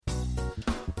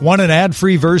Want an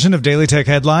ad-free version of Daily Tech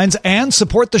Headlines and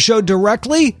support the show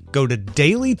directly? Go to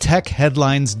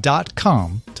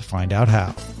dailytechheadlines.com to find out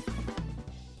how.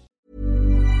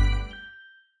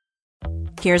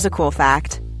 Here's a cool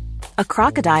fact. A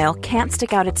crocodile can't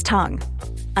stick out its tongue.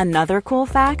 Another cool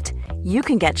fact, you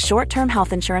can get short-term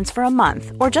health insurance for a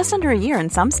month or just under a year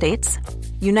in some states.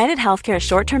 United Healthcare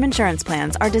short-term insurance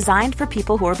plans are designed for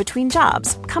people who are between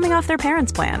jobs, coming off their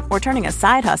parents' plan, or turning a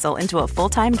side hustle into a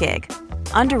full-time gig.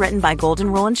 Underwritten by Golden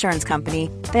Rule Insurance Company,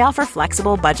 they offer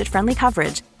flexible, budget-friendly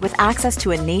coverage with access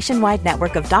to a nationwide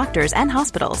network of doctors and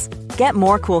hospitals. Get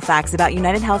more cool facts about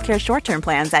United Healthcare short-term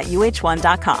plans at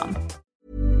uh1.com.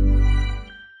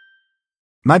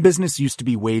 My business used to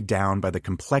be weighed down by the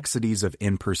complexities of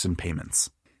in-person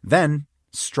payments. Then,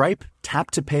 Stripe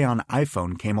Tap to Pay on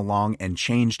iPhone came along and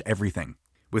changed everything.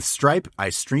 With Stripe, I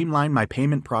streamlined my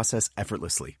payment process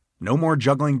effortlessly. No more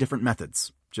juggling different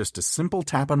methods. Just a simple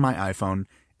tap on my iPhone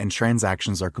and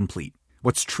transactions are complete.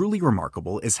 What's truly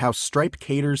remarkable is how Stripe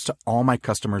caters to all my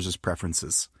customers'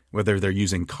 preferences. Whether they're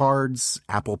using cards,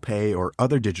 Apple Pay, or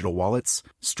other digital wallets,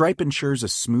 Stripe ensures a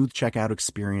smooth checkout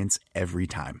experience every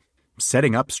time.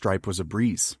 Setting up Stripe was a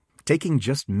breeze, taking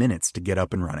just minutes to get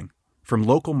up and running. From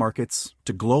local markets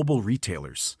to global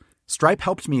retailers, Stripe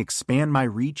helped me expand my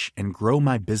reach and grow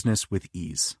my business with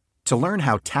ease. To learn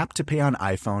how Tap to Pay on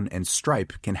iPhone and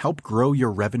Stripe can help grow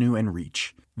your revenue and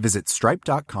reach, visit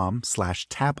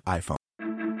stripe.com/tapiphone.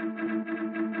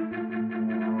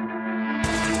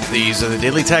 These are the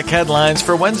Daily Tech Headlines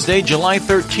for Wednesday, July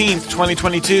 13th,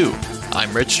 2022.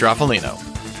 I'm Rich Straffolino.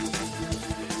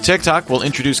 TikTok will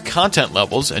introduce Content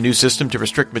Levels, a new system to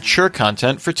restrict mature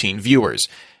content for teen viewers.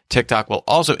 TikTok will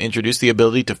also introduce the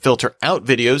ability to filter out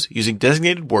videos using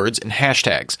designated words and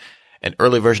hashtags. An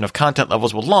early version of Content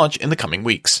Levels will launch in the coming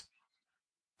weeks.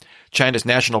 China's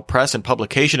National Press and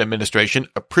Publication Administration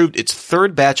approved its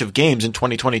third batch of games in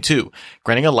 2022,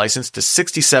 granting a license to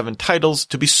 67 titles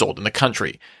to be sold in the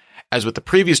country. As with the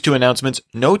previous two announcements,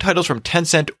 no titles from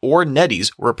Tencent or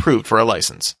NetEase were approved for a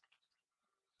license.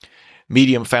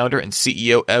 Medium founder and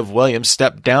CEO Ev Williams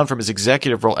stepped down from his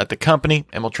executive role at the company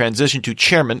and will transition to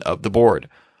chairman of the board.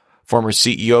 Former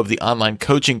CEO of the online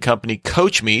coaching company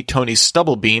CoachMe, Tony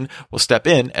Stubblebean, will step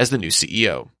in as the new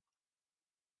CEO.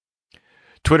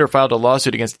 Twitter filed a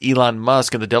lawsuit against Elon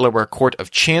Musk in the Delaware Court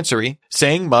of Chancery,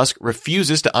 saying Musk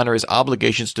refuses to honor his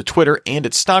obligations to Twitter and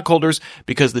its stockholders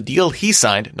because the deal he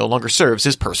signed no longer serves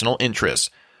his personal interests.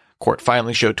 Court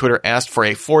filings show Twitter asked for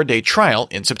a 4-day trial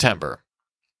in September.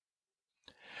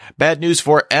 Bad news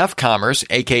for F-Commerce,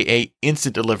 aka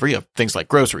instant delivery of things like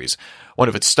groceries. One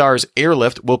of its stars,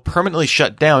 Airlift, will permanently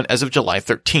shut down as of July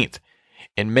 13th.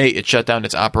 In May, it shut down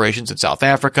its operations in South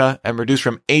Africa and reduced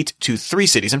from 8 to 3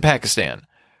 cities in Pakistan.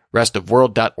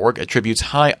 Restofworld.org attributes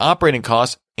high operating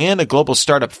costs and a global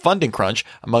startup funding crunch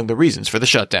among the reasons for the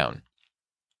shutdown.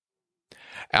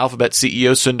 Alphabet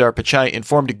CEO Sundar Pichai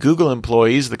informed Google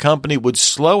employees the company would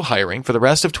slow hiring for the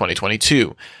rest of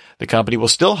 2022. The company will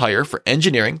still hire for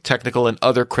engineering, technical, and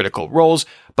other critical roles,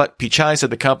 but Pichai said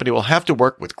the company will have to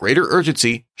work with greater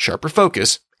urgency, sharper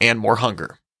focus, and more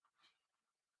hunger.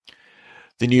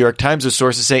 The New York Times'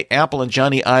 sources say Apple and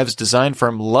Johnny Ive's design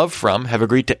firm Lovefrom have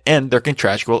agreed to end their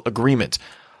contractual agreement.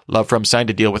 Lovefrom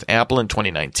signed a deal with Apple in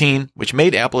 2019, which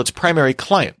made Apple its primary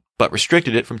client, but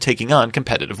restricted it from taking on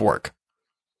competitive work.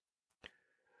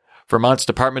 Vermont's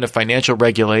Department of Financial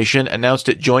Regulation announced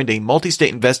it joined a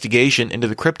multi-state investigation into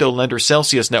the crypto lender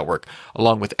Celsius network,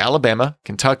 along with Alabama,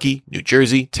 Kentucky, New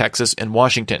Jersey, Texas, and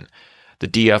Washington. The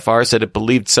DFR said it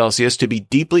believed Celsius to be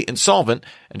deeply insolvent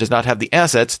and does not have the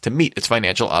assets to meet its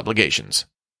financial obligations.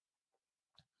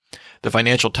 The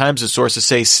Financial Times' sources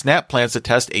say Snap plans to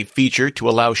test a feature to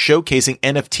allow showcasing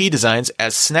NFT designs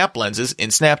as Snap lenses in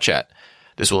Snapchat.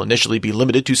 This will initially be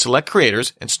limited to select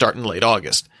creators and start in late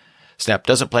August. Snap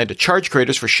doesn't plan to charge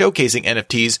creators for showcasing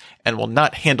NFTs and will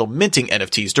not handle minting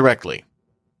NFTs directly.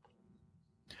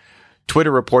 Twitter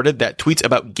reported that tweets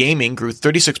about gaming grew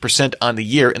 36% on the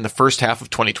year in the first half of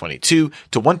 2022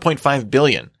 to 1.5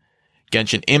 billion.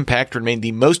 Genshin Impact remained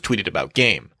the most tweeted about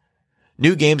game.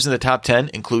 New games in the top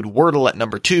 10 include Wordle at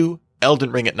number 2,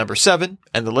 Elden Ring at number 7,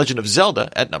 and The Legend of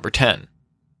Zelda at number 10.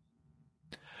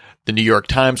 The New York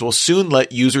Times will soon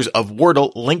let users of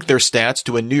Wordle link their stats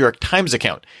to a New York Times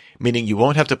account, meaning you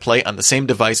won't have to play on the same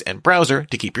device and browser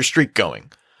to keep your streak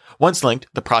going. Once linked,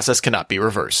 the process cannot be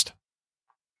reversed.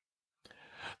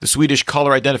 The Swedish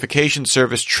caller identification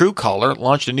service Truecaller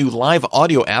launched a new live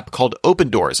audio app called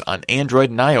Open Doors on Android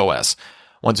and iOS.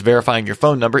 Once verifying your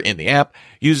phone number in the app,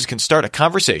 users can start a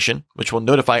conversation, which will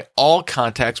notify all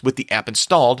contacts with the app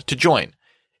installed to join.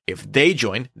 If they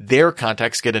join, their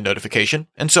contacts get a notification,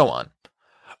 and so on.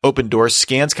 Opendoor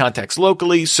scans contacts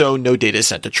locally, so no data is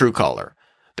sent to Truecaller.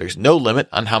 There's no limit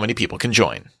on how many people can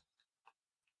join.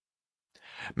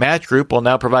 Match Group will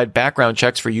now provide background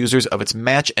checks for users of its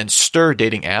Match and Stir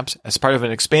dating apps as part of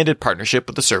an expanded partnership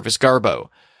with the service Garbo.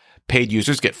 Paid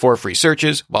users get 4 free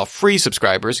searches, while free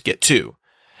subscribers get 2.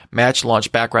 Match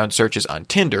launched background searches on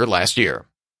Tinder last year.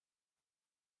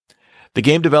 The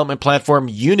game development platform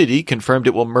Unity confirmed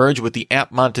it will merge with the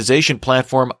app monetization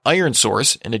platform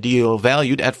ironSource in a deal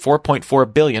valued at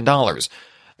 $4.4 billion.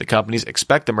 The companies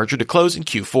expect the merger to close in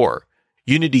Q4.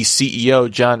 Unity CEO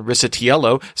John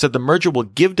Riccitiello said the merger will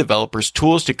give developers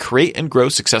tools to create and grow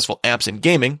successful apps in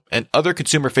gaming and other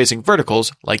consumer-facing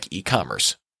verticals like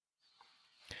e-commerce.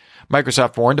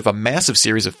 Microsoft warned of a massive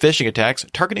series of phishing attacks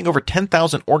targeting over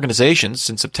 10,000 organizations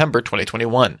since September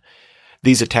 2021.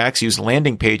 These attacks use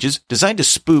landing pages designed to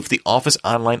spoof the Office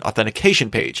Online Authentication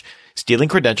page, stealing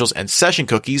credentials and session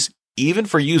cookies even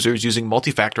for users using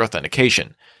multi-factor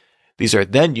authentication. These are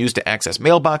then used to access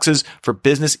mailboxes for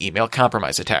business email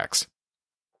compromise attacks.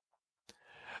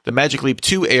 The Magic Leap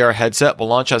 2 AR headset will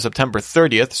launch on September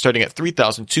 30th, starting at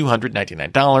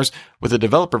 $3,299, with a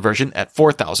developer version at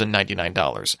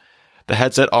 $4,099. The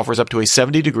headset offers up to a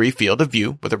 70-degree field of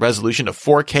view with a resolution of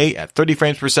 4K at 30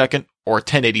 frames per second or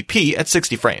 1080p at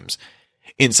 60 frames.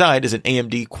 Inside is an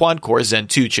AMD quad-core Zen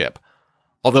 2 chip.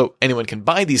 Although anyone can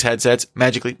buy these headsets,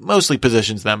 Magic Leap mostly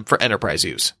positions them for enterprise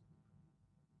use.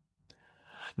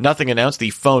 Nothing announced the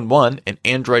Phone 1, an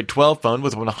Android 12 phone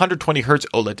with a 120Hz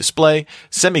OLED display,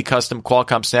 semi-custom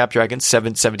Qualcomm Snapdragon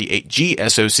 778G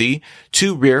SoC,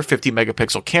 2 rear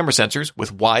 50-megapixel camera sensors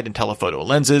with wide and telephoto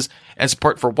lenses, and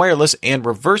support for wireless and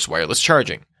reverse wireless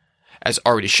charging. As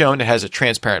already shown, it has a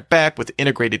transparent back with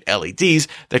integrated LEDs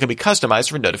that can be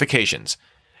customized for notifications.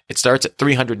 It starts at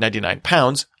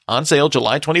 £399, on sale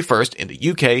July 21st in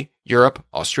the UK, Europe,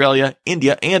 Australia,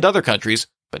 India, and other countries,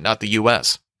 but not the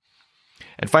US.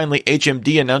 And finally,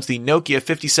 HMD announced the Nokia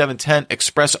 5710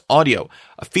 Express Audio,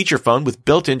 a feature phone with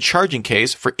built-in charging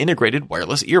case for integrated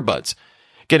wireless earbuds.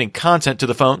 Getting content to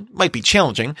the phone might be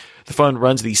challenging. The phone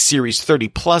runs the Series 30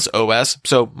 Plus OS,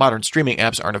 so modern streaming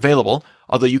apps aren't available,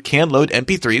 although you can load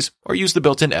MP3s or use the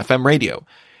built-in FM radio.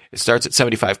 It starts at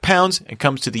 £75 and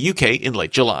comes to the UK in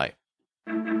late July.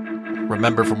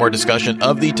 Remember, for more discussion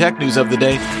of the tech news of the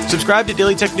day, subscribe to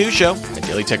Daily Tech News Show at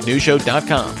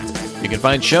dailytechnewsshow.com. You can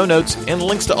find show notes and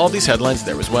links to all these headlines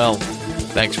there as well.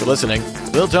 Thanks for listening.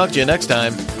 We'll talk to you next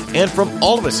time. And from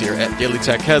all of us here at Daily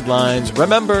Tech Headlines,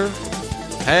 remember,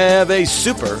 have a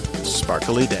super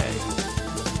sparkly day.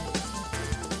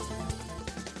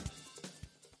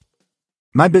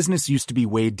 My business used to be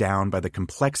weighed down by the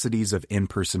complexities of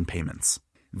in-person payments.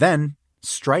 Then,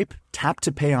 Stripe Tap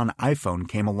to Pay on iPhone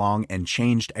came along and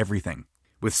changed everything.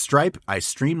 With Stripe, I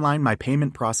streamlined my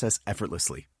payment process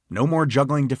effortlessly. No more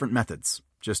juggling different methods.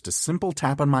 Just a simple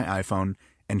tap on my iPhone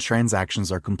and transactions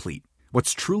are complete.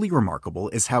 What's truly remarkable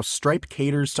is how Stripe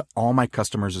caters to all my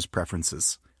customers'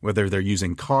 preferences. Whether they're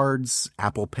using cards,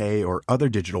 Apple Pay, or other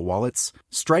digital wallets,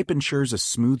 Stripe ensures a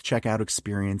smooth checkout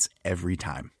experience every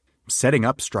time. Setting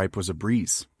up Stripe was a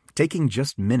breeze, taking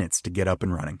just minutes to get up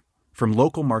and running. From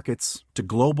local markets to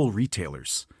global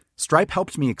retailers, Stripe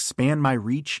helped me expand my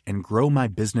reach and grow my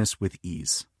business with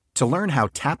ease. To learn how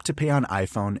Tap to Pay on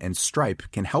iPhone and Stripe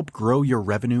can help grow your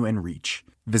revenue and reach,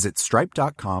 visit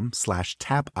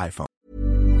stripe.com/tapiphone.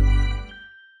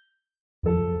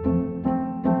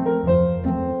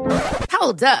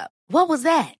 Hold up. What was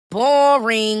that?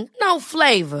 Boring. No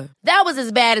flavor. That was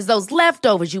as bad as those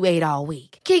leftovers you ate all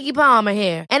week. Keke Palmer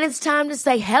here. And it's time to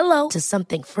say hello to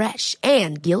something fresh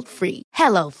and guilt-free.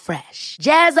 HelloFresh.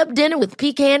 Jazz up dinner with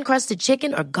pecan-crusted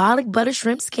chicken or garlic butter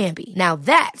shrimp scampi. Now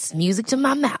that's music to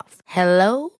my mouth.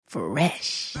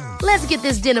 HelloFresh. Let's get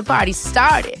this dinner party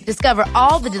started. Discover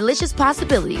all the delicious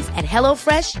possibilities at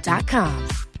HelloFresh.com.